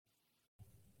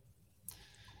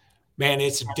Man,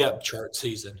 it's depth chart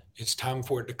season. It's time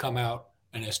for it to come out,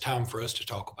 and it's time for us to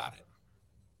talk about it.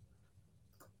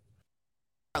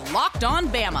 Locked On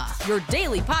Bama, your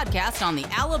daily podcast on the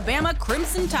Alabama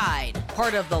Crimson Tide.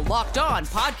 Part of the Locked On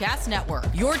Podcast Network,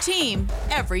 your team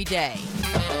every day.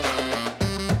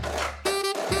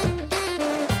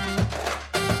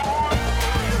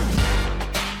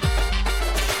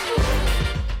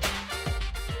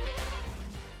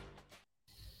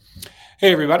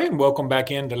 Hey, everybody, and welcome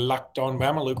back into Locked On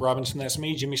Bama. Luke Robinson, that's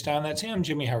me. Jimmy Stein, that's him.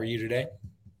 Jimmy, how are you today?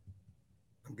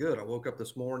 I'm good. I woke up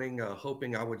this morning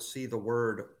hoping I would see the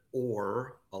word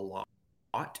 "or" a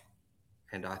lot,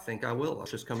 and I think I will.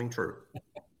 That's just coming true.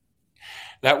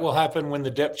 That will happen when the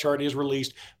depth chart is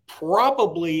released,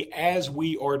 probably as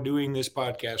we are doing this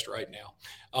podcast right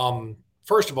now.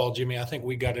 First of all, Jimmy, I think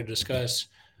we got to discuss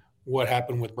what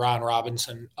happened with Brian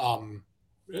Robinson,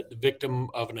 the victim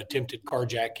of an attempted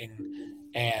carjacking,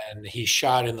 and he's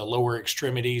shot in the lower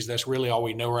extremities. That's really all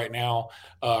we know right now.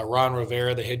 Ron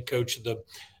Rivera, the head coach of the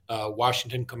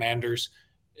Washington Commanders,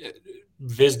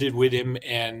 visited with him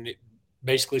and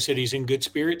basically said he's in good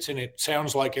spirits, and it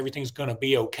sounds like everything's going to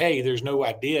be okay. There's no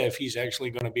idea if he's actually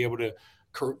going to be able to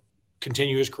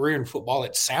continue his career in football.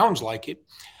 It sounds like it,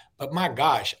 but my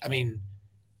gosh, I mean,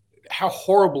 how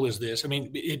horrible is this? I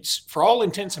mean, it's for all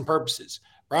intents and purposes,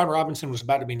 Brian Robinson was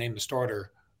about to be named the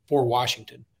starter for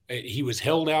Washington. He was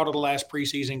held out of the last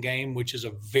preseason game, which is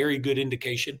a very good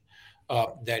indication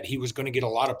that he was going to get a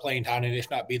lot of playing time and if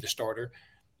not be the starter.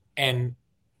 And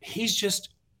he's just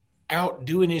out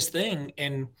doing his thing.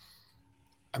 And,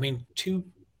 I mean, two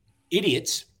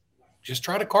idiots just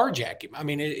try to carjack him. I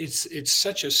mean, it's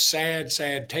such a sad,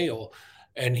 sad tale.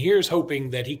 And here's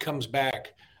hoping that he comes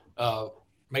back,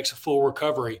 makes a full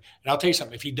recovery. And I'll tell you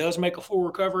something, if he does make a full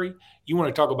recovery, you want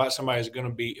to talk about somebody who's going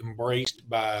to be embraced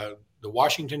by the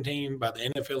Washington team, by the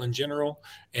NFL in general,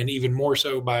 and even more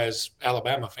so by his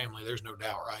Alabama family. There's no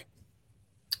doubt, right?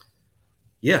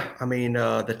 Yeah, I mean,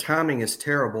 the timing is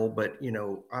terrible, but,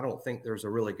 I don't think there's a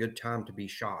really good time to be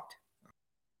shot.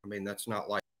 I mean, that's not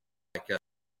like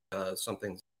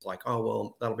something like, oh,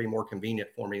 well, that'll be more convenient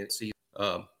for me at season.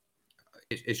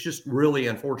 It's just really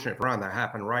unfortunate for Brian that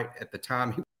happened right at the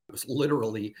time he was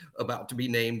literally about to be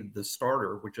named the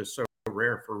starter, which is so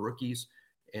rare for rookies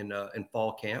in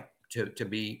fall camp to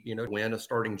be, win a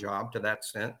starting job to that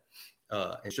extent.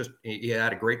 It's just, he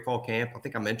had a great fall camp. I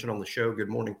think I mentioned on the show, Good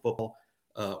Morning Football,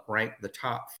 ranked the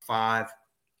top 5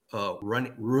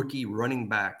 rookie running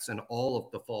backs in all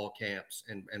of the fall camps.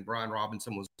 And Brian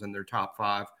Robinson was in their top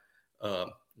 5,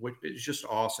 which is just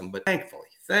awesome. But thankfully,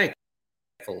 it's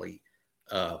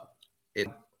a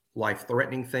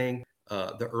life-threatening thing.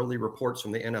 The early reports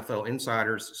from the NFL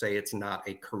insiders say it's not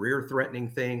a career-threatening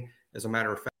thing. As a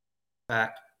matter of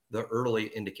fact, the early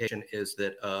indication is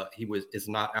that he is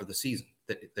not out of the season,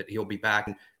 that he'll be back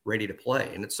and ready to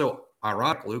play. And it's so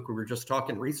ironic, Luke. We were just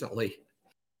talking recently.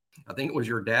 I think it was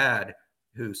your dad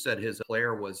who said his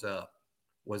player was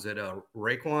it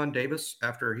Raekwon Davis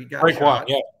after he got shot?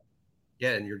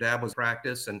 Yeah, and your dad was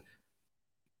practice and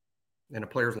a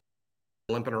player's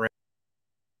limping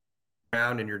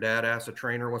around, and your dad asked the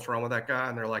trainer, what's wrong with that guy?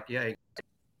 And they're like, yeah,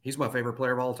 he's my favorite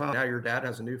player of all time. Now your dad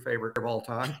has a new favorite of all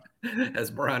time, as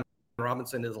Brian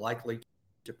Robinson is likely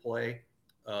to play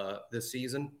this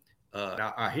season.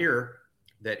 Now I hear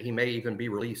that he may even be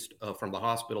released from the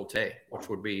hospital today, which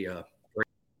would be great.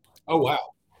 Oh, wow.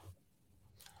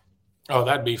 Oh,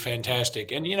 that'd be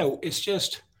fantastic. And, it's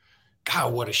just,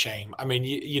 God, what a shame. I mean,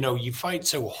 you fight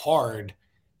so hard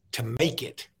to make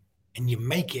it, and you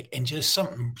make it, and just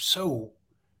something so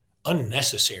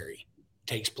unnecessary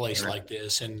takes place like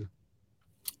this. And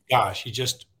gosh,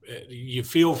 you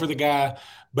feel for the guy.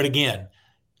 But again,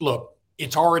 look,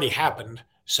 it's already happened.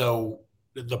 So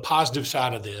the positive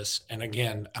side of this, and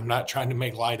again, I'm not trying to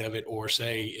make light of it or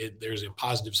say there's a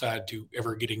positive side to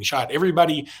ever getting shot.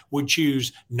 Everybody would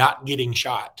choose not getting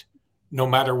shot, no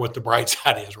matter what the bright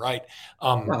side is, right?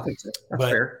 I think so. That's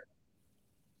fair.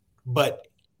 But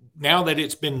now that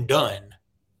it's been done,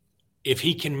 if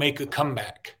he can make a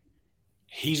comeback,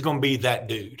 he's going to be that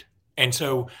dude. And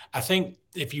so I think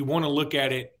if you want to look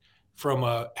at it from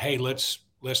hey, let's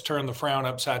turn the frown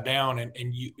upside down, and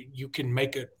you can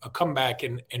make a comeback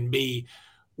and be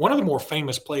one of the more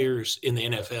famous players in the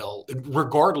NFL,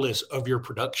 regardless of your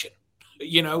production.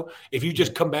 If you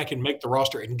just come back and make the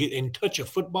roster and get and touch a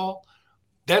football,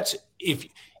 that's if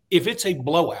it's a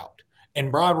blowout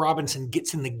and Brian Robinson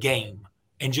gets in the game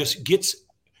and just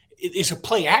it's a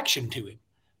play action to him.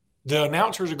 The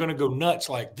announcers are going to go nuts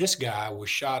like, this guy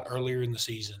was shot earlier in the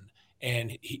season,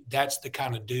 and that's the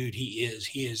kind of dude he is.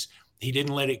 He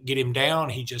didn't let it get him down.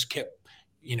 He just kept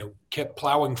kept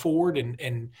plowing forward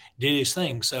and did his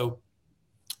thing. So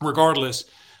regardless,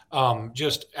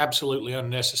 just absolutely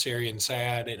unnecessary and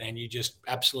sad. And you just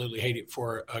absolutely hate it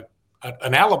for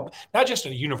an Alabama, not just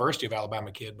a University of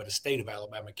Alabama kid, but a state of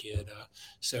Alabama kid.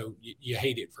 So you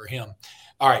hate it for him.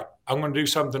 All right, I'm going to do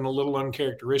something a little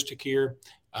uncharacteristic here.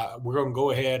 We're going to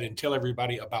go ahead and tell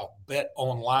everybody about Bet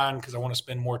Online because I want to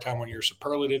spend more time on your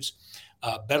superlatives.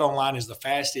 Bet Online is the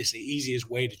fastest, the easiest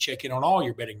way to check in on all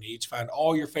your betting needs. Find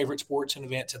all your favorite sports and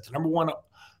events at the number one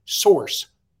source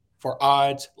for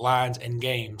odds, lines, and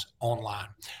games online.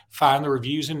 Find the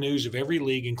reviews and news of every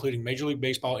league, including Major League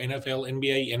Baseball, NFL,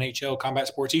 NBA, NHL, combat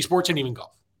sports, esports, and even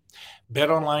golf.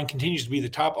 BetOnline continues to be the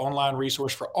top online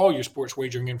resource for all your sports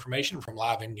wagering information, from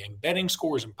live in-game betting,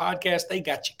 scores, and podcasts. They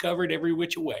got you covered every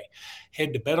which way.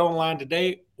 Head to BetOnline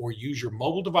today or use your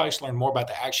mobile device to learn more about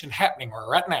the action happening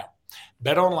right now.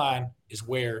 BetOnline is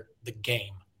where the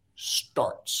game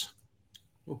starts.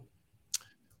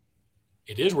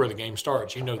 It is where the game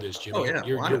starts. You know this, Jimmy. Oh, yeah.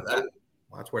 I know that.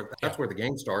 That's where the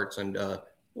game starts. And a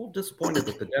little disappointed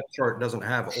that the depth chart doesn't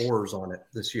have oars on it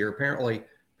this year. Apparently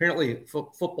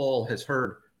football has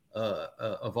heard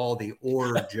of all the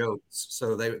or jokes.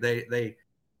 So they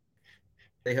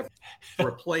have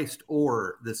replaced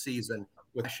or this season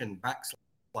with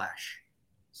backslash.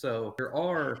 So there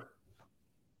are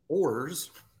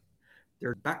ors,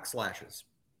 there are backslashes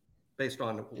based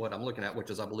on what I'm looking at, which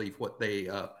is, I believe, what they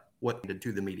did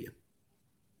to the media.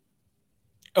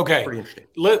 Okay. Pretty interesting.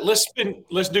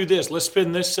 Let's do this. Let's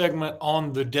spin this segment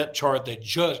on the depth chart that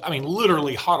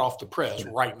literally hot off the press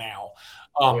right now.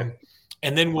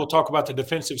 And then we'll talk about the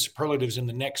defensive superlatives in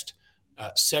the next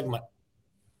segment.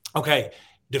 Okay.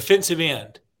 Defensive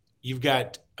end. You've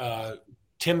got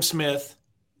Tim Smith.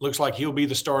 Looks like he'll be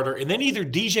the starter. And then either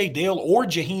DJ Dale or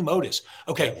Jaheim Otis.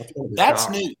 Okay. That's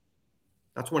new.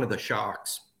 That's one of the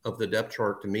shocks of the depth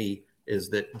chart to me, is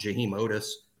that Jaheim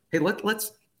Otis. Hey,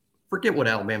 let's forget what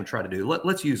Alabama tried to do.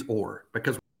 Let's use or,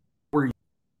 because we're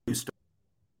used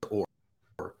to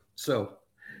or. So,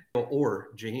 or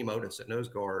Jaheim Otis at nose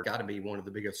guard got to be one of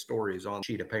the biggest stories on the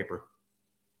sheet of paper.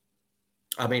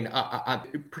 I mean, I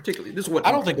particularly, this is what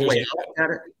I don't think the way I look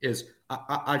at it is.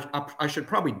 I should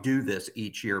probably do this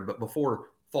each year, but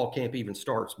before fall camp even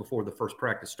starts, before the first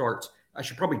practice starts, I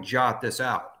should probably jot this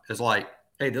out as like,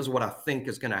 hey, this is what I think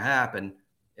is going to happen,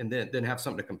 and then have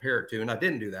something to compare it to. And I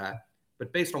didn't do that,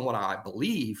 but based on what I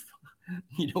believe,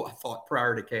 I thought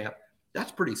prior to camp,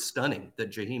 that's pretty stunning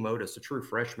that Jaheim Otis, a true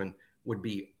freshman, would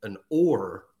be an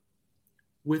or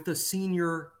with a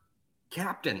senior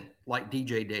captain like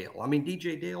DJ Dale. I mean,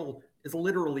 DJ Dale is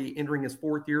literally entering his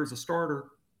fourth year as a starter.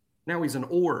 Now he's an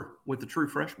or with the true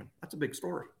freshman. That's a big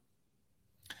story.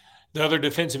 The other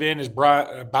defensive end is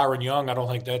Byron Young. I don't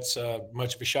think that's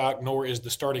much of a shock, nor is the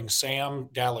starting Sam,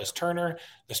 Dallas Turner,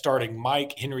 the starting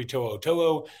Mike, Henry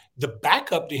To'oTo'o. The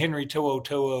backup to Henry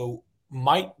To'oTo'o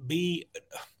might be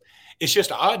 – it's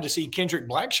just odd to see Kendrick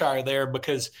Blackshire there,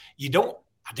 because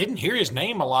I didn't hear his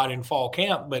name a lot in fall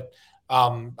camp, but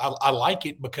I like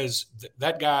it because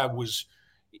that guy was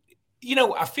 –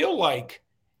 I feel like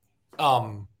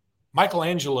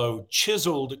Michelangelo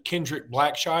chiseled Kendrick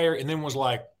Blackshire and then was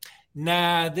like,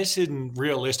 nah, this isn't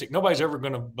realistic. Nobody's ever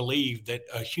going to believe that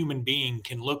a human being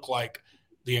can look like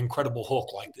the Incredible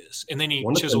Hulk like this. And then he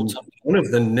chiseled something. One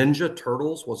of the Ninja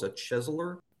Turtles was a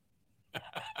chiseler.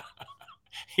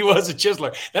 He was a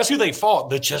chiseler. That's who they fought,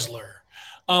 the chiseler.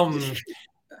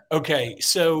 Okay,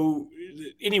 so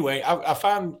anyway, I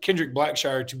find Kendrick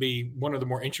Blackshire to be one of the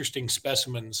more interesting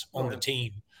specimens on the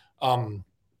team.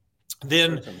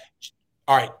 Then,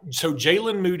 all right, so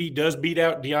Jalen Moody does beat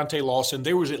out Deontay Lawson.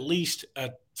 There was at least a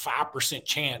 5%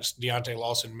 chance Deontay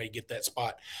Lawson may get that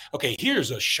spot. Okay,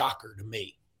 here's a shocker to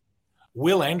me.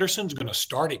 Will Anderson's going to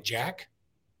start at Jack?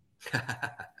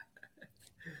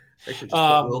 They should just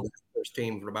put Will in the first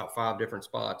team for about 5 different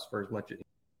spots for as much as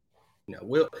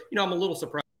Will. I'm a little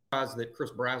surprised that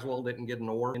Chris Braswell didn't get an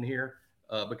or in here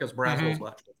because Braswell's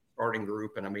left the starting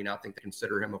group, and I think they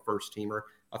consider him a first teamer.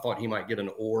 I thought he might get an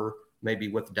or maybe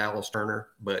with Dallas Turner,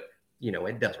 but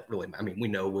it doesn't really. We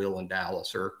know Will and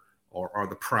Dallas are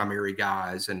the primary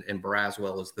guys, and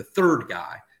Braswell is the third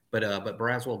guy. But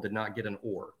Braswell did not get an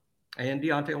or, and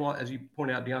as you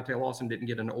pointed out, Deontay Lawson didn't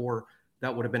get an or.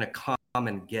 That would have been a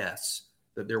common guess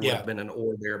that there would have been an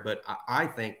or there, but I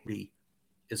think he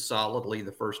is solidly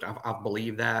the first. I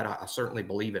believe that. I certainly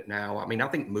believe it now. I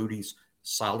think Moody's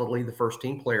solidly the first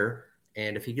team player,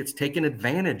 and if he gets taken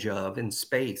advantage of in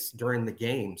space during the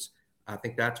games, I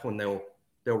think that's when they'll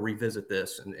revisit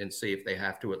this and see if they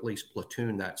have to at least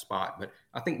platoon that spot. But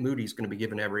I think Moody's going to be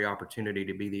given every opportunity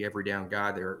to be the every down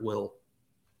guy there at will.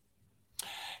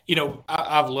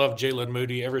 I've loved Jalen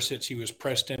Moody ever since he was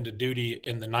pressed into duty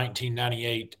in the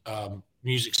 1998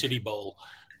 Music City Bowl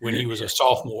when he was a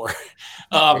sophomore.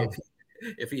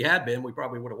 If he had been, we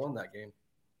probably would have won that game.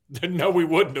 No, we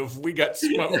wouldn't have. We got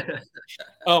smoked.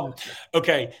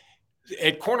 Okay.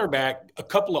 At cornerback, a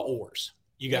couple of ors.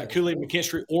 You got Kool-Aid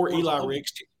McKinstry or Eli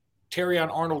Ricks, Terrion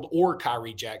Arnold or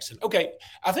Kyrie Jackson. Okay.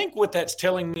 I think what that's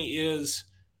telling me is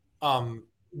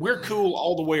we're cool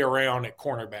all the way around at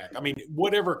cornerback. I mean,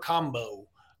 whatever combo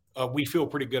we feel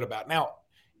pretty good about. Now,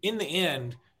 in the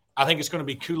end, I think it's going to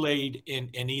be Kool-Aid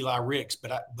and Eli Ricks.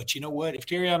 But you know what? If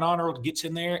Terrion Arnold gets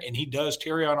in there and he does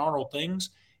Terrion Arnold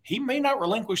things, he may not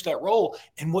relinquish that role.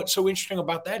 And what's so interesting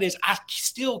about that is I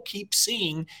still keep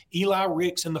seeing Eli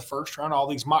Ricks in the first round, all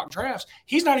these mock drafts.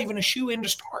 He's not even a shoe-in to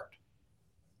start.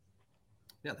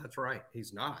 Yeah, that's right.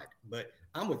 He's not. But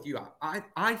I'm with you.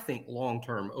 I think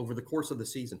long-term, over the course of the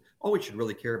season, all we should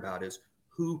really care about is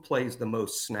who plays the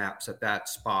most snaps at that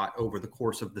spot over the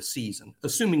course of the season,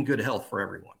 assuming good health for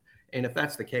everyone. And if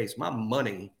that's the case, my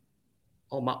money,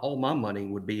 all my money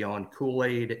would be on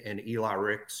Kool-Aid and Eli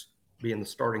Ricks being the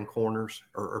starting corners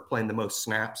or playing the most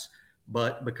snaps.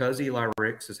 But because Eli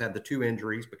Ricks has had the 2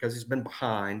 injuries, because he's been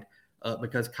behind,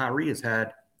 because Kyrie has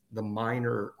had the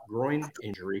minor groin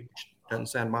injury, which doesn't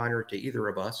sound minor to either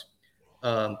of us,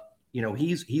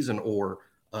 he's an or.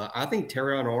 I think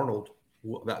Terrion Arnold,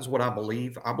 that's what I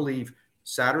believe. I believe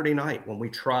Saturday night when we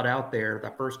trot out there,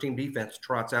 that first team defense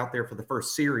trots out there for the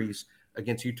first series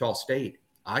against Utah State,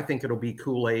 I think it'll be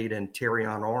Kool-Aid and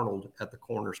Terrion Arnold at the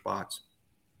corner spots.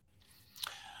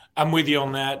 I'm with you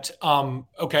on that.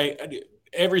 Okay.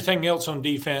 Everything else on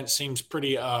defense seems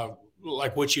pretty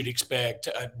like what you'd expect.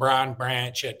 Brian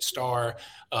Branch at star,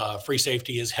 free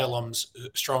safety is Helms,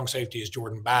 strong safety is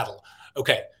Jordan Battle.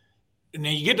 Okay. Now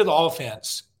you get to the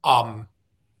offense.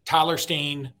 Tyler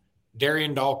Steen,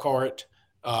 Darian Dalcart,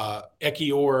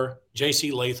 Ekiyor,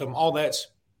 J.C. Latham, all that's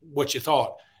what you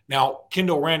thought. Now,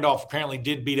 Kendall Randolph apparently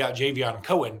did beat out Javion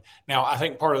Cohen. Now, I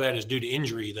think part of that is due to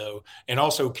injury, though. And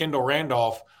also, Kendall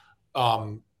Randolph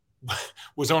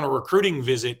was on a recruiting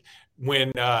visit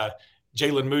when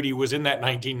Jalen Moody was in that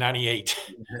 1998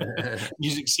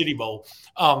 Music City Bowl.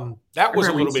 That was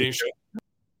a little bit interesting.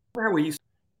 Remember how we used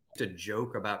to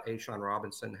joke about A'Shawn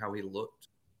Robinson, how he looked?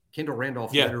 Kendall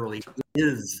Randolph literally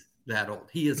is that old.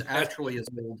 He is actually as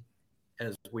old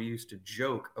as we used to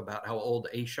joke about how old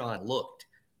A'Shawn looked.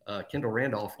 Kendall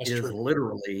Randolph is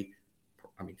literally,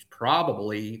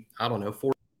 probably,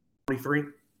 43.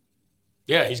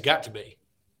 Yeah, he's got to be.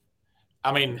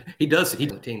 I mean, he does.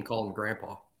 He's a team call him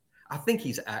Grandpa. I think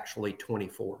he's actually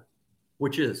 24,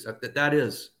 which is that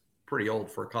is pretty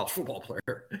old for a college football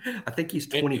player. I think he's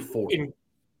 24.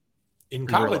 In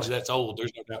college, that's old.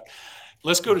 There's no doubt.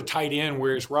 Let's go to tight end.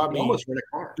 Where's Robbie? He could almost rent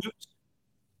a car.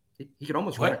 He could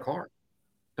almost rent a car.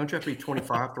 Don't you have to be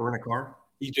 25 to rent a car?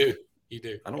 You do.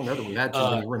 I don't know that we had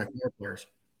so many rent a car players.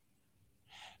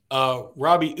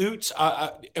 Robbie Oots.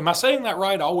 Am I saying that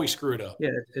right? I always screw it up. Yeah,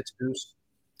 it's Oots.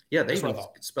 Yeah, they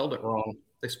spelled it wrong.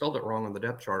 They spelled it wrong on the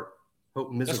depth chart.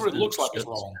 Hope Mrs. That's what it looks like it's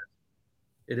wrong.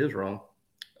 It is wrong.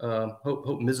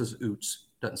 Hope Mrs. Oots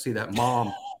doesn't see that.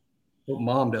 Hope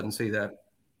mom doesn't see that.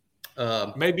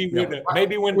 Maybe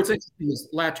when what's interesting is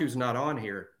Latu's not on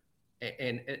here,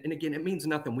 and again, it means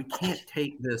nothing. We can't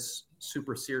take this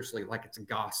super seriously like it's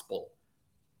gospel,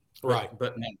 right?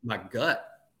 But my gut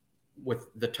with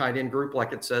the tight end group,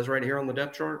 like it says right here on the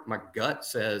depth chart, my gut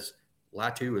says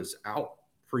Latu is out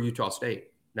for Utah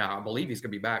State. Now I believe he's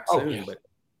going to be back soon, but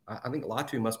I think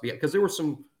Latu must be, because there was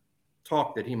some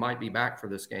talk that he might be back for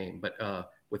this game, but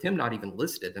with him not even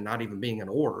listed and not even being an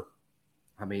or,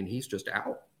 he's just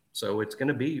out. So it's going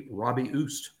to be Robbie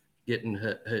Oost getting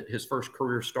his first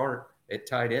career start at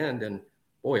tight end, and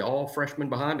boy, all freshmen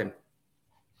behind him.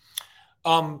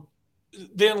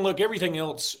 Then look, everything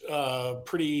else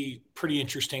pretty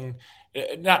interesting.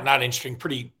 Not interesting,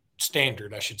 pretty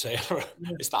standard, I should say.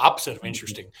 It's the opposite of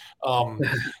interesting.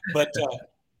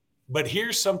 But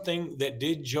here's something that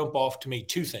did jump off to me.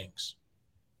 2 things.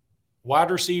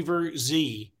 Wide receiver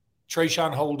Z,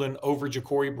 Trayshawn Holden over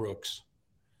Ja'Cory Brooks.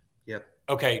 Yep.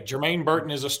 Okay, Jermaine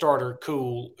Burton is a starter.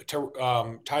 Cool.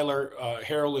 Tyler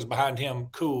Harrell is behind him.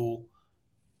 Cool.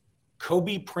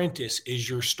 Kobe Prentice is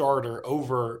your starter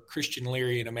over Christian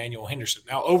Leary and Emmanuel Henderson.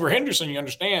 Now, over Henderson, you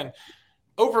understand.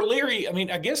 Over Leary,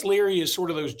 I guess Leary is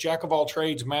sort of those jack of all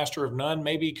trades, master of none,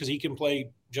 maybe because he can play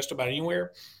just about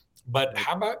anywhere. But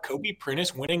how about Kobe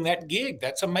Prentice winning that gig?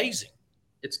 That's amazing.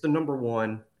 It's the number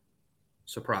one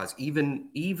surprise. Even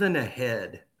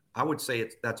ahead, I would say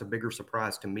that's a bigger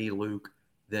surprise to me, Luke,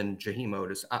 than Jaheim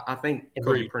Oatis. I think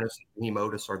Kobe Prentice and Jaheim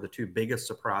Oatis are the 2 biggest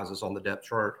surprises on the depth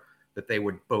chart that they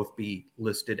would both be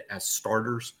listed as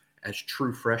starters, as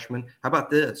true freshmen. How about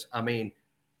this? I mean,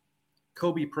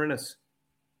 Kobe Prentice,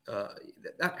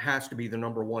 that has to be the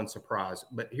number one surprise.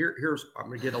 But here's I'm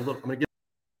going to get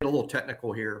a little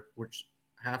technical here, which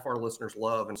half our listeners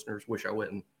love and listeners wish I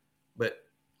wouldn't. But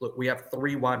look, we have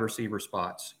 3 wide receiver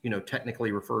spots,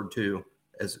 technically referred to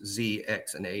as Z,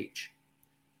 X, and H.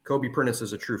 Kobe Prentice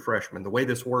is a true freshman. The way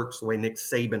this works, the way Nick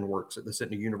Saban works, this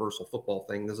isn't a universal football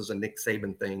thing. This is a Nick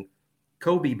Saban thing.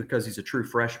 Kobe, because he's a true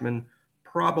freshman,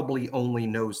 probably only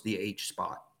knows the H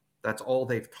spot. That's all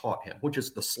they've taught him, which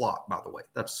is the slot, by the way.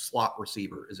 That's slot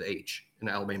receiver is H in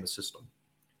the Alabama system.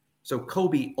 So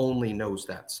Kobe only knows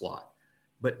that slot.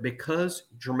 But because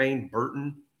Jermaine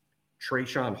Burton,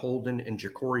 Trayshawn Holden, and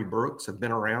Ja'Cory Brooks have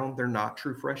been around, they're not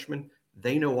true freshmen.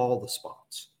 They know all the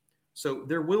spots. So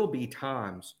there will be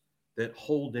times that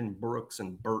Holden, Brooks,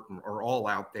 and Burton are all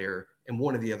out there, and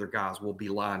one of the other guys will be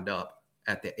lined up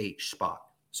at the H spot.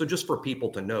 So just for people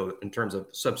to know in terms of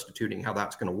substituting how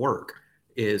that's going to work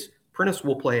is Prentice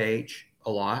will play H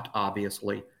a lot,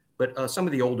 obviously, but some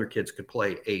of the older kids could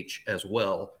play H as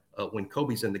well. When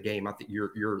Kobe's in the game, I think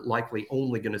you're likely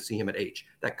only going to see him at H.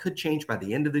 That could change by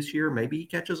the end of this year. Maybe he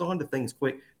catches on to things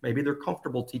quick. Maybe they're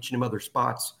comfortable teaching him other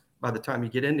spots by the time you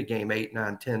get into game 8,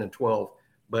 9, 10, and 12.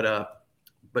 But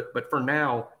for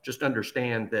now, just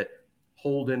understand that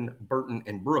Holden, Burton,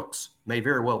 and Brooks may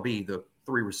very well be the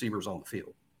 3 receivers on the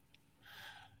field.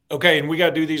 Okay, and we got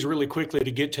to do these really quickly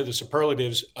to get to the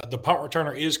superlatives. The punt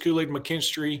returner is Kool-Aid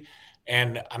McKinstry.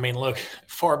 And, I mean, look,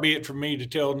 far be it from me to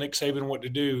tell Nick Saban what to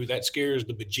do. That scares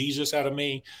the bejesus out of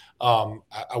me.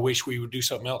 I wish we would do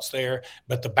something else there.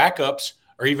 But the backups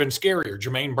are even scarier,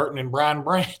 Jermaine Burton and Brian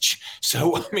Branch.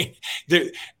 So, I mean,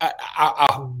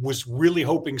 I was really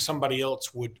hoping somebody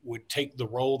else would take the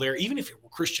role there, even if it were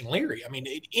Christian Leary. I mean,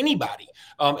 anybody.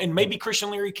 And maybe Christian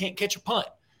Leary can't catch a punt.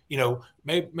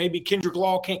 Maybe Kendrick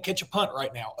Law can't catch a punt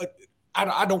right now.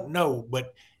 I don't know,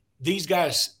 but – these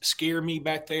guys scare me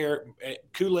back there.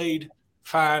 Kool-Aid,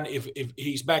 fine. If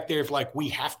he's back there, if like we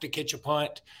have to catch a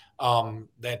punt, in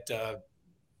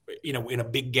a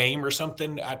big game or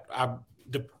something, I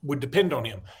would depend on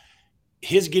him.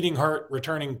 His getting hurt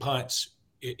returning punts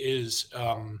is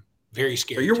very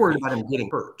scary. So you're worried about him getting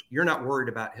hurt. You're not worried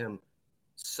about him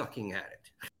sucking at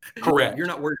it. Correct. You're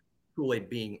not worried about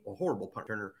Kool-Aid being a horrible punt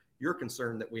returner. You're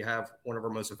concerned that we have one of our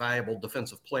most valuable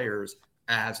defensive players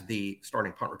as the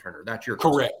starting punt returner. That's your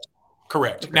concern.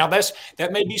 Correct. Okay. Now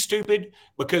that may be stupid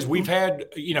because we've had,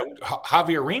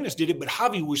 Javi Arenas did it, but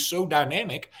Javi was so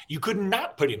dynamic, you could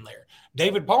not put him there.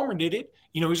 David Palmer did it.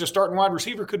 He's a starting wide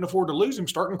receiver, couldn't afford to lose him.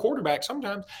 Starting quarterback,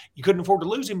 sometimes you couldn't afford to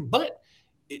lose him, but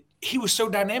he was so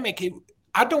dynamic.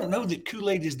 I don't know that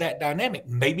Kool-Aid is that dynamic.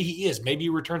 Maybe he is. Maybe he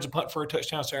returns a punt for a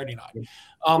touchdown Saturday night.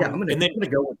 I'm going to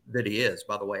go with that he is,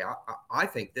 by the way. I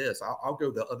think this. I'll go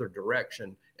the other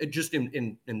direction, just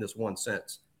in this one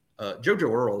sense. JoJo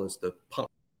Earle is the punt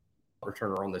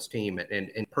returner on this team.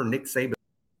 And per Nick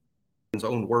Saban's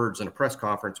own words in a press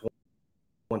conference,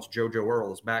 once JoJo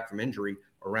Earle is back from injury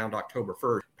around October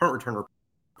 1st, punt returner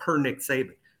per Nick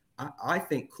Saban. I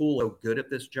think Kool is good at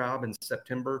this job in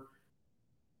September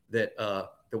that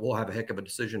we'll have a heck of a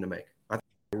decision to make. I think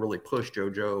we'll really push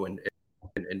JoJo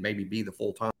and maybe be the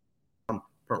full-time punt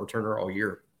returner all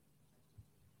year.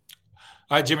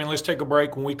 All right, Jimmy, let's take a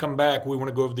break. When we come back, we want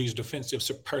to go over these defensive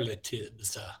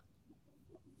superlatives.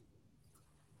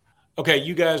 Okay,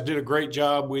 you guys did a great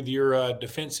job with your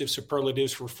defensive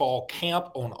superlatives for fall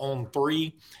camp on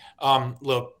 3.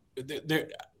 Look,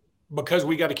 because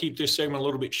we got to keep this segment a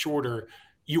little bit shorter,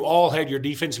 you all had your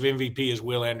defensive MVP as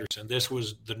Will Anderson. This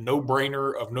was the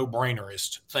no-brainer of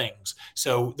no-brainerist things.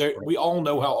 So we all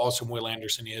know how awesome Will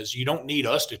Anderson is. You don't need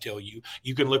us to tell you.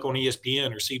 You can look on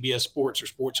ESPN or CBS Sports or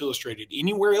Sports Illustrated.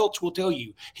 Anywhere else will tell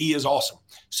you he is awesome.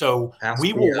 So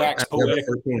we will wax poetic.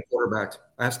 13 quarterbacks.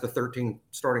 Ask the 13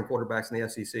 starting quarterbacks in the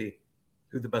SEC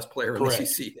who the best player in the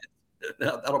SEC is.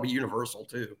 That'll be universal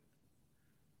too.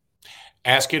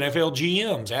 Ask NFL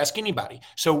GMs, ask anybody.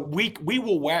 So we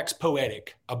will wax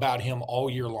poetic about him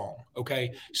all year long,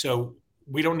 okay? So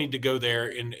we don't need to go there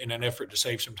in an effort to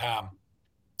save some time.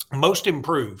 Most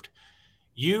improved,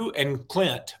 you and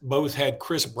Clint both had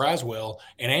Chris Braswell,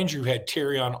 and Andrew had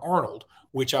Terrion Arnold,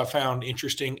 which I found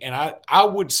interesting, and I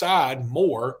would side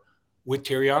more with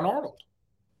Terrion Arnold.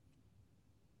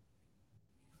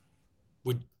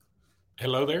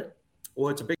 Hello there? Well,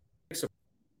 it's a big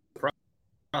surprise.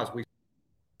 We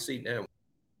see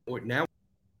now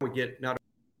we get not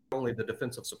only the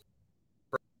defensive support.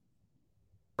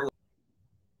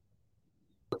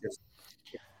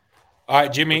 All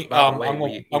right, Jimmy, I'm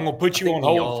going to put you on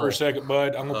hold for a second,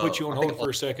 bud. I'm going to put you on hold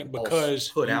for a second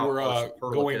because you were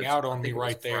going out on me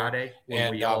right there.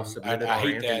 And I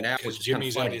hate that because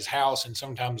Jimmy's at his house and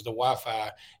sometimes the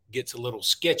Wi-Fi gets a little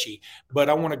sketchy. But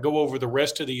I want to go over the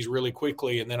rest of these really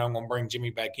quickly, and then I'm going to bring Jimmy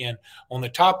back in. On the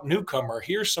top newcomer,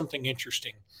 here's something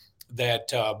interesting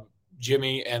that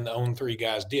Jimmy and the Own Three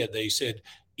guys did. They said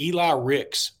Eli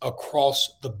Ricks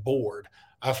across the board.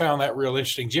 I found that real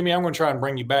interesting. Jimmy, I'm going to try and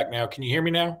bring you back now. Can you hear me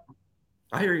now?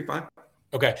 I hear you fine.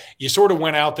 Okay. You sort of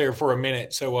went out there for a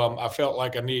minute, so I felt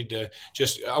like I needed to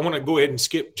I want to go ahead and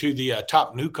skip to the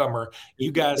top newcomer.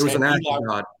 You guys It was an act of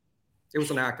God. It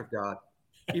was an act of God.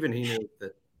 Even he knew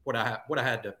that what I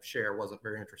had to share wasn't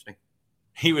very interesting.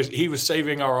 He was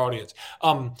saving our audience.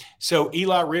 So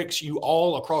Eli Ricks, you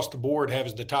all across the board have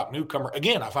as the top newcomer.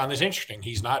 Again, I find this interesting.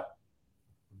 He's not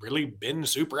really been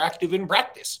super active in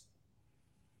practice.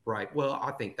 Right. Well,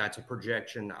 I think that's a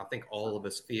projection. I think all of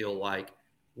us feel like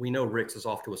we know Ricks is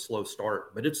off to a slow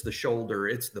start, but it's the shoulder,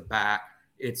 it's the back,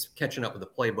 it's catching up with the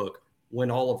playbook. When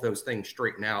all of those things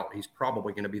straighten out, he's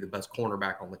probably going to be the best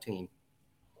cornerback on the team.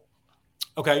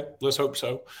 Okay, let's hope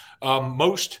so.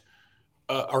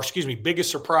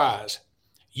 Biggest surprise.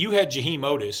 You had Jaheim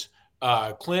Oatis.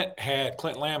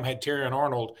 Clint Lamb had Terrion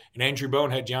Arnold, and Andrew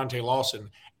Bone had Deontay Lawson.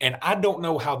 And I don't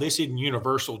know how this isn't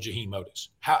universal Jaheim Oatis.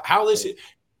 How this is.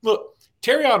 Look,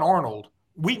 Terrion Arnold,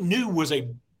 we knew was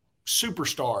a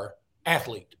superstar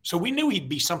athlete. So we knew he'd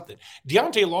be something.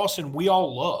 Deontay Lawson, we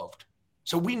all loved.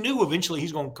 So we knew eventually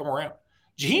he's going to come around.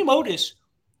 Jaheim Oatis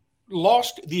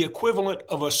lost the equivalent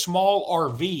of a small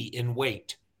RV in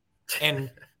weight.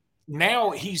 And now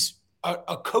he's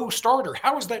a co-starter.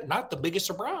 How is that not the biggest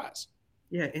surprise?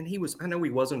 Yeah, and I know he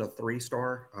wasn't a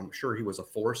 3-star. I'm sure he was a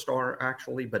 4-star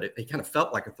actually, but it kind of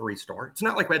felt like a 3-star. It's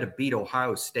not like we had to beat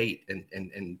Ohio State and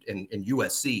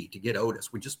USC to get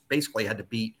Oatis. We just basically had to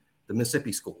beat the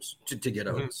Mississippi schools to get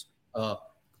Oatis.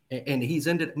 And he's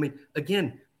ended, I mean,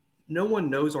 again, no one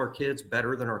knows our kids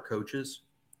better than our coaches.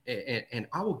 And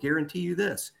I will guarantee you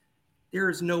this. There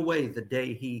is no way the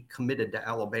day he committed to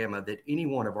Alabama that any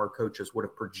one of our coaches would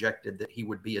have projected that he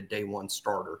would be a day one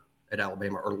starter at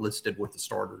Alabama or listed with the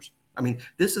starters. I mean,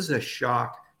 this is a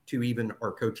shock to even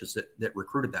our coaches that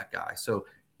recruited that guy. So,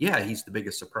 yeah, he's the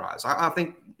biggest surprise. I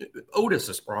think Oatis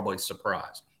is probably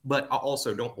surprised, but I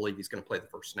also don't believe he's going to play the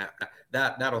first snap.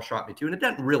 Now, that'll shock me too. And it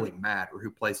doesn't really matter who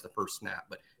plays the first snap,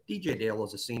 but DJ Dale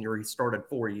is a senior. He started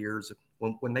 4 years.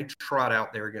 When they trot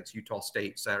out there against Utah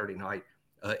State Saturday night,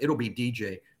 it'll be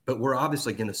DJ, but we're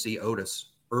obviously going to see Oatis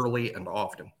early and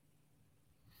often.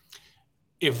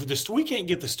 If we can't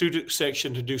get the student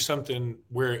section to do something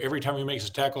where every time he makes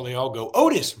a tackle, they all go,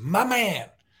 Oatis, my man,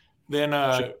 then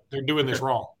they're doing this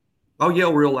wrong. I'll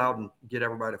yell real loud and get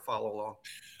everybody to follow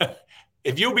along.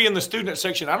 If you'll be in the student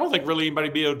section, I don't think really anybody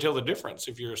will be able to tell the difference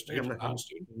if you're a student. I'm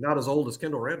not as old as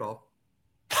Kendall Randolph.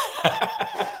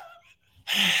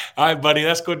 All right, buddy,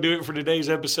 that's going to do it for today's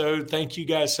episode. Thank you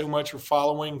guys so much for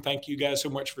following. Thank you guys so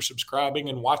much for subscribing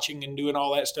and watching and doing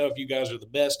all that stuff. You guys are the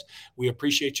best. We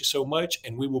appreciate you so much,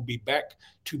 and we will be back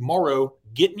tomorrow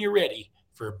getting you ready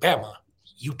for Bama,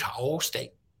 Utah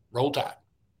State. Roll Tide.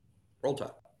 Roll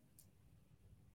Tide.